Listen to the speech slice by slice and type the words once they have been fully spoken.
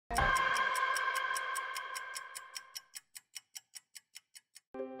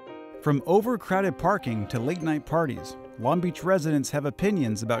From overcrowded parking to late-night parties, Long Beach residents have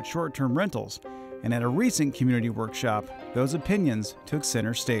opinions about short-term rentals, and at a recent community workshop, those opinions took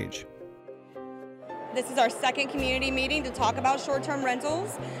center stage. This is our second community meeting to talk about short-term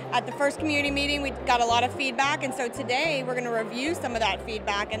rentals. At the first community meeting, we got a lot of feedback, and so today we're going to review some of that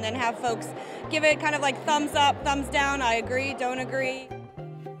feedback and then have folks give it kind of like thumbs up, thumbs down, I agree, don't agree.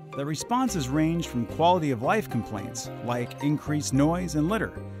 The responses range from quality of life complaints, like increased noise and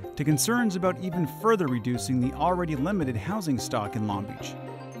litter, to concerns about even further reducing the already limited housing stock in Long Beach.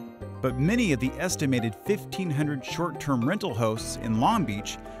 But many of the estimated 1,500 short-term rental hosts in Long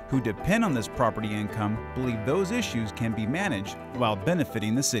Beach who depend on this property income believe those issues can be managed while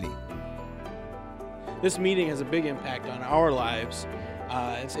benefiting the city. This meeting has a big impact on our lives.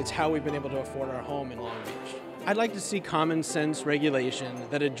 It's how we've been able to afford our home in Long Beach. I'd like to see common sense regulation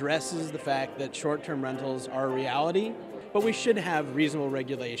that addresses the fact that short-term rentals are a reality, but we should have reasonable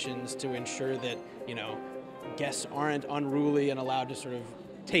regulations to ensure that, guests aren't unruly and allowed to sort of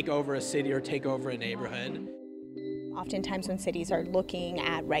take over a city or take over a neighborhood. Oftentimes when cities are looking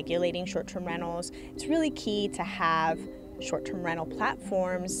at regulating short-term rentals, it's really key to have short-term rental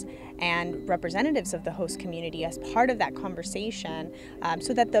platforms and representatives of the host community as part of that conversation,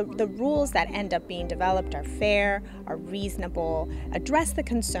 so that the rules that end up being developed are fair, are reasonable, address the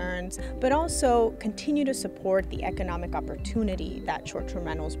concerns, but also continue to support the economic opportunity that short-term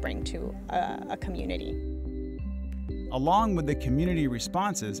rentals bring to a community. Along with the community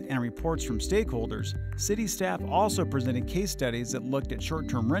responses and reports from stakeholders, city staff also presented case studies that looked at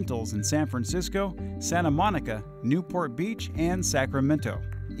short-term rentals in San Francisco, Santa Monica, Newport Beach, and Sacramento.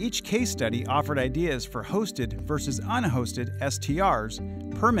 Each case study offered ideas for hosted versus unhosted STRs,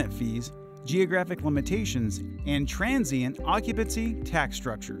 permit fees, geographic limitations, and transient occupancy tax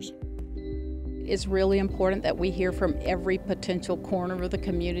structures. It's really important that we hear from every potential corner of the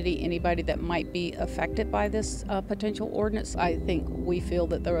community, anybody that might be affected by this potential ordinance. I think we feel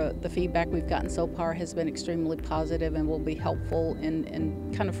that the feedback we've gotten so far has been extremely positive and will be helpful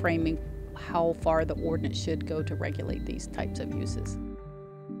in kind of framing how far the ordinance should go to regulate these types of uses.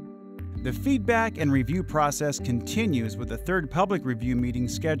 The feedback and review process continues with a third public review meeting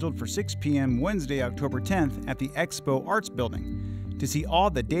scheduled for 6 p.m. Wednesday, October 10th at the Expo Arts Building. To see all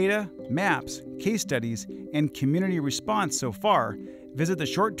the data, maps, case studies, and community response so far, visit the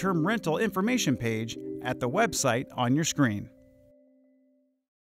short-term rental information page at the website on your screen.